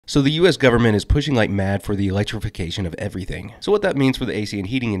So the US government is pushing like mad for the electrification of everything. So what that means for the AC and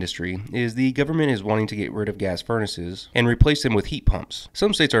heating industry is the government is wanting to get rid of gas furnaces and replace them with heat pumps.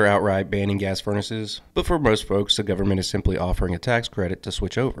 Some states are outright banning gas furnaces, but for most folks, the government is simply offering a tax credit to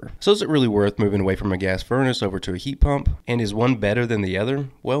switch over. So is it really worth moving away from a gas furnace over to a heat pump? And is one better than the other?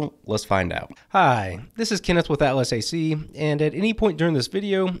 Well, let's find out. Hi, this is Kenneth with Atlas AC, and at any point during this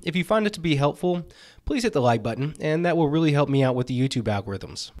video, if you find it to be helpful, please hit the like button, and that will really help me out with the YouTube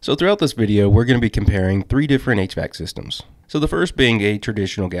algorithms. So throughout this video, we're going to be comparing 3 different HVAC systems. So the first being a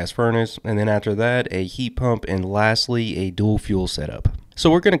traditional gas furnace, and then after that, a heat pump, and lastly, a dual fuel setup.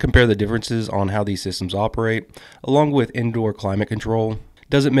 So we're going to compare the differences on how these systems operate, along with indoor climate control.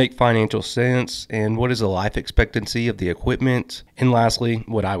 Does it make financial sense? And what is the life expectancy of the equipment? And lastly,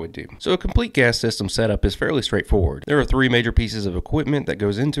 what I would do. So a complete gas system setup is fairly straightforward. There are 3 major pieces of equipment that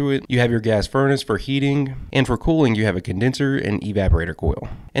goes into it. You have your gas furnace for heating, and for cooling you have a condenser and evaporator coil.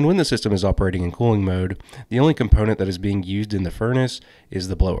 And when the system is operating in cooling mode, the only component that is being used in the furnace is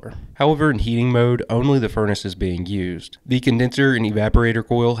the blower. However, in heating mode, only the furnace is being used. The condenser and evaporator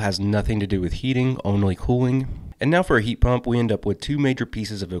coil has nothing to do with heating, only cooling. And now for a heat pump, we end up with 2 major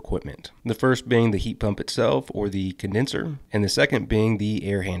pieces of equipment. The first being the heat pump itself, or the condenser, and the second being the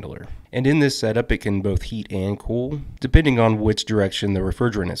air handler. And in this setup, it can both heat and cool, depending on which direction the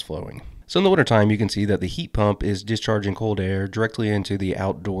refrigerant is flowing. So in the wintertime, you can see that the heat pump is discharging cold air directly into the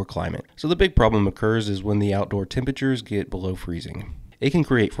outdoor climate. So the big problem occurs is when the outdoor temperatures get below freezing. It can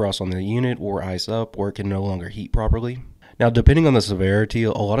create frost on the unit or ice up, or it can no longer heat properly. Now, depending on the severity,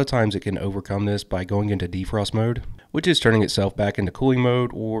 a lot of times it can overcome this by going into defrost mode, which is turning itself back into cooling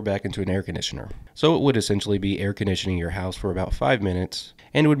mode or back into an air conditioner. So it would essentially be air conditioning your house for about 5 minutes,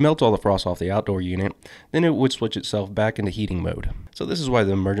 and it would melt all the frost off the outdoor unit, then it would switch itself back into heating mode. So this is why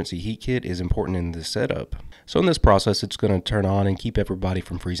the emergency heat kit is important in this setup. So in this process, it's going to turn on and keep everybody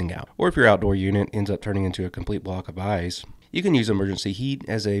from freezing out. Or if your outdoor unit ends up turning into a complete block of ice, you can use emergency heat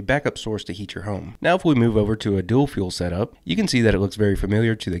as a backup source to heat your home. Now if we move over to a dual fuel setup, you can see that it looks very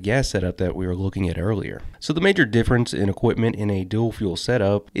familiar to the gas setup that we were looking at earlier. So the major difference in equipment in a dual fuel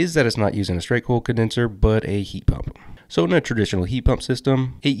setup is that it's not using a straight coil condenser, but a heat pump. So in a traditional heat pump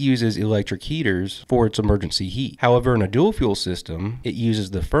system, it uses electric heaters for its emergency heat. However, in a dual fuel system, it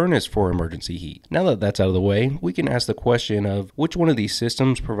uses the furnace for emergency heat. Now that that's out of the way, we can ask the question of which one of these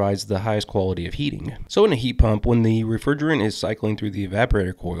systems provides the highest quality of heating. So in a heat pump, when the refrigerant is cycling through the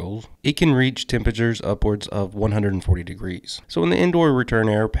evaporator coils, it can reach temperatures upwards of 140 degrees. So when the indoor return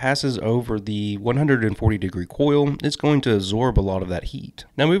air passes over the 140 degree coil, it's going to absorb a lot of that heat.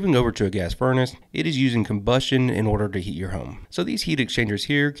 Now moving over to a gas furnace, it is using combustion in order to heat your home. So these heat exchangers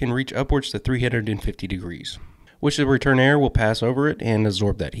here can reach upwards to 350 degrees, which the return air will pass over it and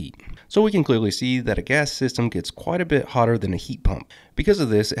absorb that heat. So we can clearly see that a gas system gets quite a bit hotter than a heat pump. Because of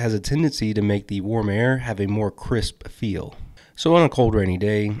this, it has a tendency to make the warm air have a more crisp feel. So on a cold rainy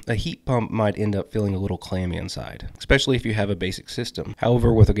day, a heat pump might end up feeling a little clammy inside, especially if you have a basic system.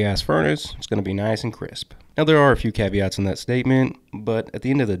 However, with a gas furnace, it's going to be nice and crisp. Now there are a few caveats in that statement, but at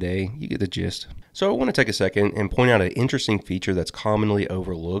the end of the day, you get the gist. So I want to take a second and point out an interesting feature that's commonly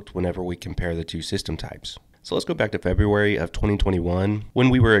overlooked whenever we compare the 2 system types. So let's go back to February of 2021 when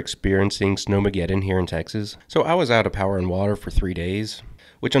we were experiencing Snowmageddon here in Texas. So I was out of power and water for 3 days,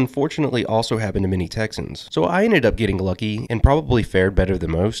 which unfortunately also happened to many Texans. So I ended up getting lucky and probably fared better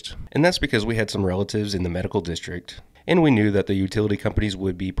than most, and that's because we had some relatives in the medical district, and we knew that the utility companies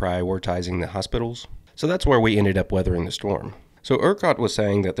would be prioritizing the hospitals. So that's where we ended up weathering the storm. So ERCOT was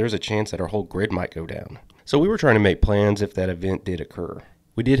saying that there's a chance that our whole grid might go down. So we were trying to make plans if that event did occur.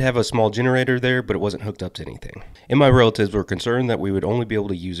 We did have a small generator there, but it wasn't hooked up to anything. And my relatives were concerned that we would only be able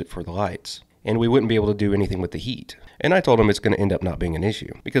to use it for the lights, and we wouldn't be able to do anything with the heat. And I told them it's going to end up not being an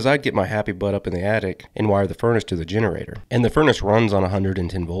issue, because I'd get my happy butt up in the attic and wire the furnace to the generator. And the furnace runs on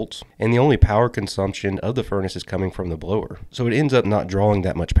 110 volts, and the only power consumption of the furnace is coming from the blower. So it ends up not drawing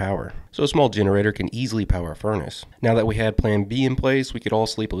that much power. So a small generator can easily power a furnace. Now that we had plan B in place, we could all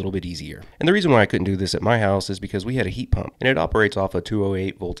sleep a little bit easier. And the reason why I couldn't do this at my house is because we had a heat pump, and it operates off a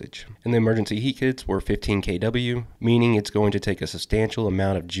 208 voltage. And the emergency heat kits were 15 kW, meaning it's going to take a substantial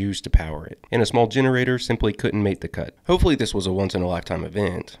amount of juice to power it. And a small generator simply couldn't make the cut. Hopefully this was a once-in-a-lifetime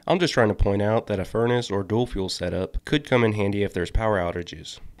event. I'm just trying to point out that a furnace or dual fuel setup could come in handy if there's power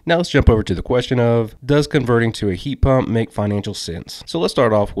outages. Now let's jump over to the question of, does converting to a heat pump make financial sense? So let's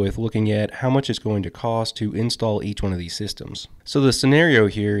start off with looking at how much it's going to cost to install each one of these systems. So the scenario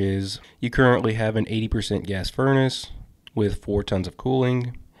here is you currently have an 80% gas furnace with 4 tons of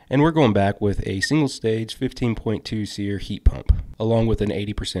cooling, And we're going back with a single stage 15.2 SEER heat pump, along with an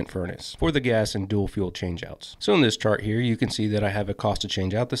 80% furnace for the gas and dual fuel changeouts. So in this chart here, you can see that I have a cost to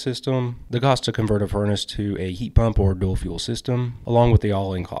change out the system, the cost to convert a furnace to a heat pump or dual fuel system, along with the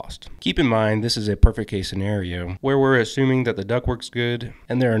all-in cost. Keep in mind, this is a perfect case scenario where we're assuming that the ductwork's good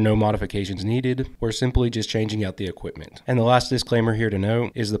and there are no modifications needed. We're simply just changing out the equipment. And the last disclaimer here to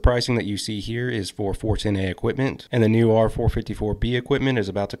note is the pricing that you see here is for 410A equipment, and the new R454B equipment is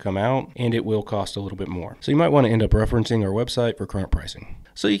about to come out, and it will cost a little bit more. So you might want to end up referencing our website for current pricing.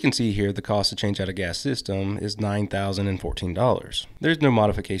 So you can see here the cost to change out a gas system is $9,014. There's no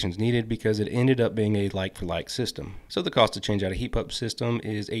modifications needed because it ended up being a like-for-like system. So the cost to change out a heat pump system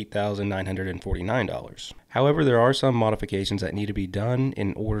is $8,949. However, there are some modifications that need to be done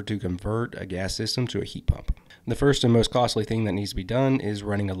in order to convert a gas system to a heat pump. The first and most costly thing that needs to be done is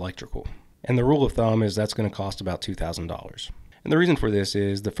running electrical. And the rule of thumb is that's going to cost about $2,000. And the reason for this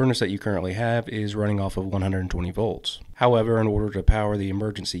is the furnace that you currently have is running off of 120 volts. However, in order to power the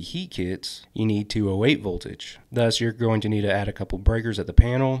emergency heat kits, you need 208 voltage. Thus, you're going to need to add a couple breakers at the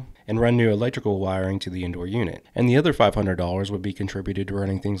panel and run new electrical wiring to the indoor unit. And the other $500 would be contributed to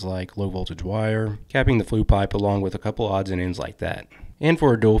running things like low voltage wire, capping the flue pipe, along with a couple odds and ends like that. And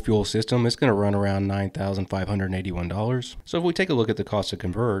for a dual fuel system, it's going to run around $9,581. So if we take a look at the cost to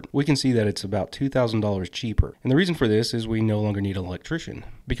convert, we can see that it's about $2,000 cheaper. And the reason for this is we no longer need an electrician.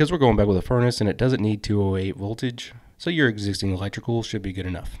 Because we're going back with a furnace and it doesn't need 208 voltage, so your existing electrical should be good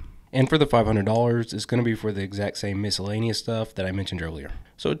enough. And for the $500, it's going to be for the exact same miscellaneous stuff that I mentioned earlier.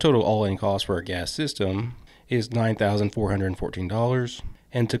 So a total all-in cost for a gas system is $9,414.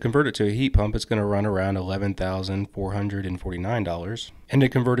 And to convert it to a heat pump, it's going to run around $11,449. And to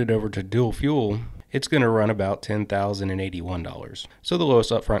convert it over to dual fuel, it's going to run about $10,081. So the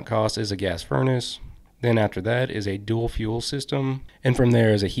lowest upfront cost is a gas furnace. Then after that is a dual fuel system. And from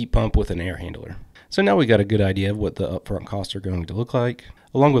there is a heat pump with an air handler. So now we got a good idea of what the upfront costs are going to look like,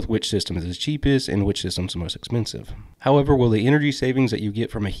 along with which system is the cheapest and which system is the most expensive. However, will the energy savings that you get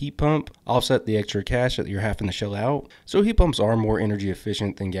from a heat pump offset the extra cash that you're having to shell out? So heat pumps are more energy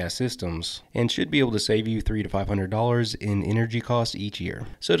efficient than gas systems and should be able to save you $300 to $500 in energy costs each year.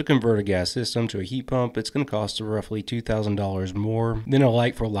 So to convert a gas system to a heat pump, it's going to cost roughly $2,000 more than a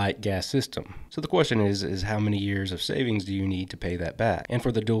like-for-like gas system. So the question is how many years of savings do you need to pay that back? And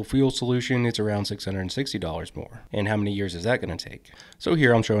for the dual fuel solution, it's around $660 more. And how many years is that going to take? So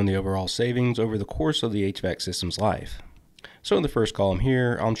here I'm showing the overall savings over the course of the HVAC system's life. So in the first column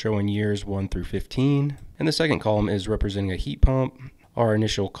here, I'm showing years 1 through 15, and the second column is representing a heat pump, our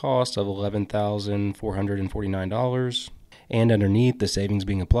initial cost of $11,449, and underneath the savings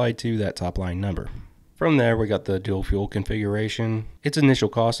being applied to that top line number. From there, we got the dual fuel configuration. Its initial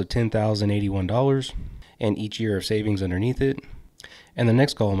cost of $10,081, and each year of savings underneath it. And the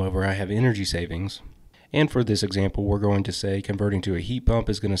next column over, I have energy savings. And for this example, we're going to say converting to a heat pump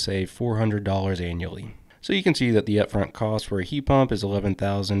is going to save $400 annually. So you can see that the upfront cost for a heat pump is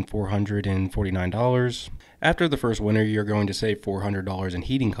 $11,449. After the first winter, you're going to save $400 in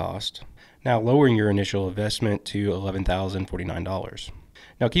heating cost, now lowering your initial investment to $11,049.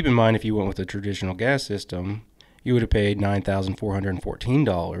 Now keep in mind, if you went with a traditional gas system, you would have paid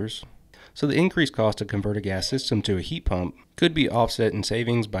 $9,414. So the increased cost to convert a gas system to a heat pump could be offset in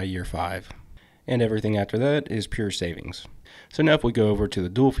savings by year 5. And everything after that is pure savings. So now if we go over to the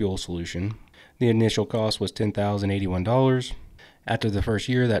dual fuel solution, the initial cost was $10,081. After the first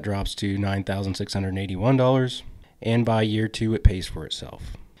year, that drops to $9,681. And by year 2, it pays for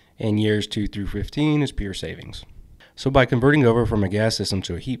itself. And years 2 through 15 is pure savings. So by converting over from a gas system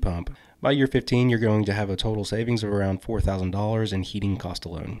to a heat pump, by year 15, you're going to have a total savings of around $4,000 in heating cost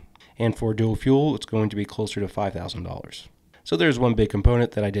alone. And for dual fuel, it's going to be closer to $5,000. So there's one big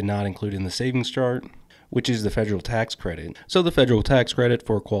component that I did not include in the savings chart, which is the federal tax credit. So the federal tax credit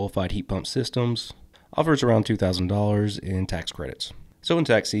for qualified heat pump systems offers around $2,000 in tax credits. So in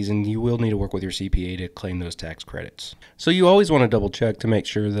tax season, you will need to work with your CPA to claim those tax credits. So you always want to double check to make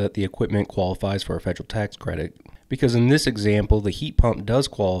sure that the equipment qualifies for a federal tax credit, because in this example, the heat pump does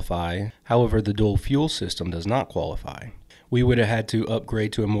qualify, however, the dual fuel system does not qualify. We would have had to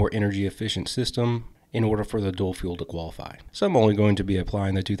upgrade to a more energy efficient system in order for the dual fuel to qualify. So I'm only going to be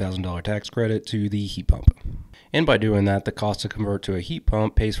applying the $2,000 tax credit to the heat pump. And by doing that, the cost to convert to a heat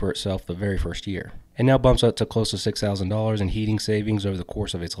pump pays for itself the very first year, and now bumps up to close to $6,000 in heating savings over the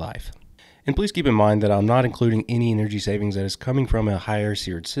course of its life. And please keep in mind that I'm not including any energy savings that is coming from a higher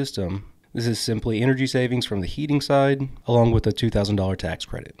seared system. This is simply energy savings from the heating side, along with the $2,000 tax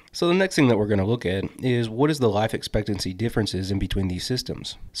credit. So the next thing that we're going to look at is what is the life expectancy differences in between these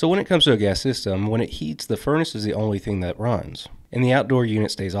systems. So when it comes to a gas system, when it heats, the furnace is the only thing that runs. and the outdoor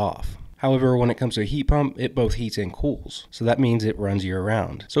unit stays off. However, when it comes to a heat pump, it both heats and cools, so that means it runs year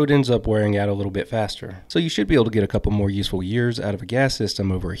round. So it ends up wearing out a little bit faster. So you should be able to get a couple more useful years out of a gas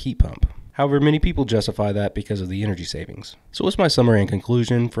system over a heat pump. However, many people justify that because of the energy savings. So what's my summary and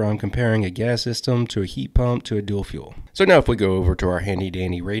conclusion from comparing a gas system to a heat pump to a dual fuel? So now if we go over to our handy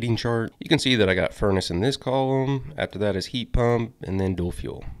dandy rating chart, you can see that I got furnace in this column, after that is heat pump, and then dual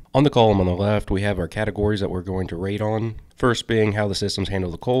fuel. On the column on the left, we have our categories that we're going to rate on. First being how the systems handle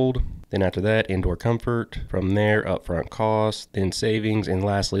the cold, then after that, indoor comfort, from there, upfront costs, then savings, and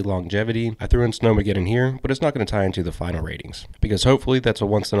lastly, longevity. I threw in Snowmageddon here, but it's not going to tie into the final ratings, because hopefully that's a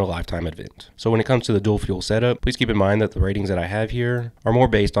once-in-a-lifetime event. So when it comes to the dual fuel setup, please keep in mind that the ratings that I have here are more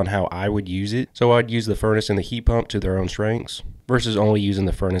based on how I would use it. So I'd use the furnace and the heat pump to their own strengths, versus only using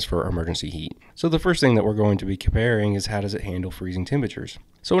the furnace for emergency heat. So the first thing that we're going to be comparing is how does it handle freezing temperatures.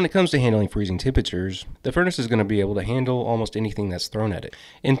 So when it comes to handling freezing temperatures, the furnace is going to be able to handle almost anything that's thrown at it.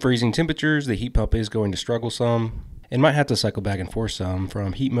 In freezing temperatures, the heat pump is going to struggle some and might have to cycle back and forth some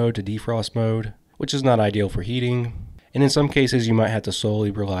from heat mode to defrost mode, which is not ideal for heating. And in some cases, you might have to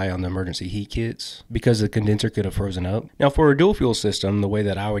solely rely on the emergency heat kits because the condenser could have frozen up. Now for a dual fuel system, the way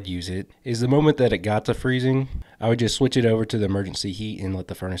that I would use it is the moment that it got to freezing, I would just switch it over to the emergency heat and let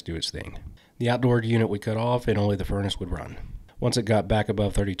the furnace do its thing. The outdoor unit would cut off and only the furnace would run. Once it got back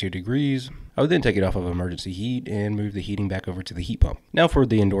above 32 degrees, I would then take it off of emergency heat and move the heating back over to the heat pump. Now for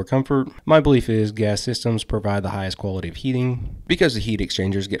the indoor comfort, my belief is gas systems provide the highest quality of heating because the heat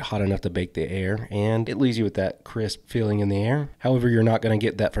exchangers get hot enough to bake the air and it leaves you with that crisp feeling in the air. However, you're not going to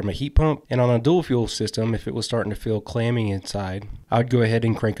get that from a heat pump. And on a dual fuel system, if it was starting to feel clammy inside, I would go ahead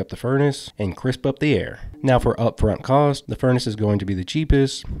and crank up the furnace and crisp up the air. Now for upfront cost, the furnace is going to be the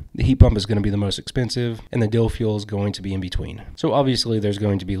cheapest, the heat pump is going to be the most expensive, and the dual fuel is going to be in between. So obviously there's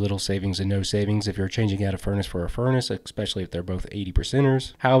going to be little savings and no savings if you're changing out a furnace for a furnace, especially if they're both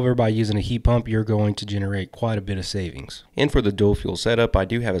 80%ers. However, by using a heat pump, you're going to generate quite a bit of savings. And for the dual fuel setup, I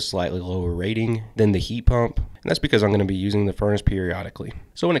do have a slightly lower rating than the heat pump, and that's because I'm going to be using the furnace periodically.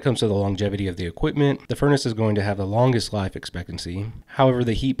 So when it comes to the longevity of the equipment, the furnace is going to have the longest life expectancy. However,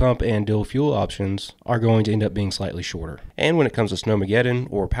 the heat pump and dual fuel options are going to end up being slightly shorter. And when it comes to Snowmageddon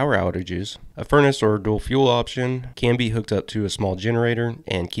or power outages, a furnace or dual fuel option can be hooked up to a small generator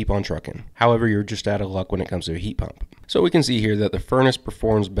and keep on trucking. However, you're just out of luck when it comes to a heat pump. So we can see here that the furnace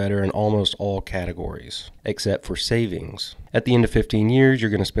performs better in almost all categories, except for savings. At the end of 15 years, you're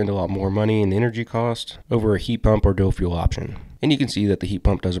going to spend a lot more money in energy cost over a heat pump or dual fuel option. And you can see that the heat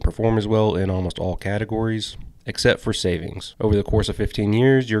pump doesn't perform as well in almost all categories, except for savings. Over the course of 15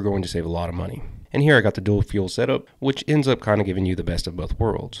 years, you're going to save a lot of money. And here I got the dual fuel setup, which ends up kind of giving you the best of both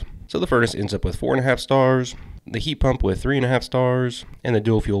worlds. So the furnace ends up with 4.5 stars, the heat pump with 3.5 stars, and the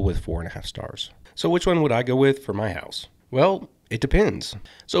dual fuel with 4.5 stars. So which one would I go with for my house? Well, it depends.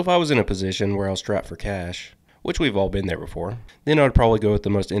 So if I was in a position where I was strapped for cash, which we've all been there before, then I'd probably go with the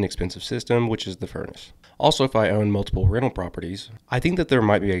most inexpensive system, which is the furnace. Also, if I own multiple rental properties, I think that there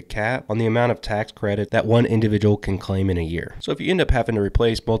might be a cap on the amount of tax credit that one individual can claim in a year. So if you end up having to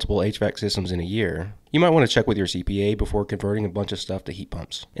replace multiple HVAC systems in a year, you might want to check with your CPA before converting a bunch of stuff to heat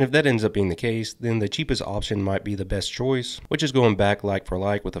pumps. And if that ends up being the case, then the cheapest option might be the best choice, which is going back like for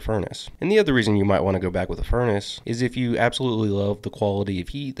like with a furnace. And the other reason you might want to go back with a furnace is if you absolutely love the quality of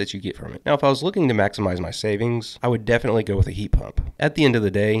heat that you get from it. Now, if I was looking to maximize my savings, I would definitely go with a heat pump. At the end of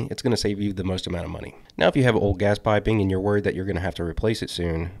the day, it's going to save you the most amount of money. Now, if you have old gas piping and you're worried that you're going to have to replace it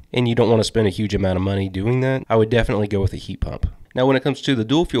soon, and you don't want to spend a huge amount of money doing that, I would definitely go with a heat pump. Now, when it comes to the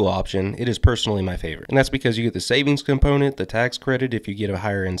dual fuel option, it is personally my favorite. And that's because you get the savings component, the tax credit if you get a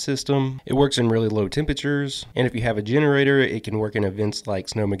higher end system. It works in really low temperatures. And if you have a generator, it can work in events like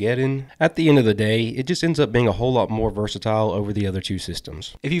Snowmageddon. At the end of the day, it just ends up being a whole lot more versatile over the other two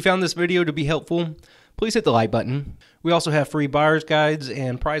systems. If you found this video to be helpful, please hit the like button. We also have free buyer's guides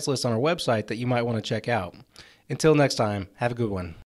and price lists on our website that you might want to check out. Until next time, have a good one.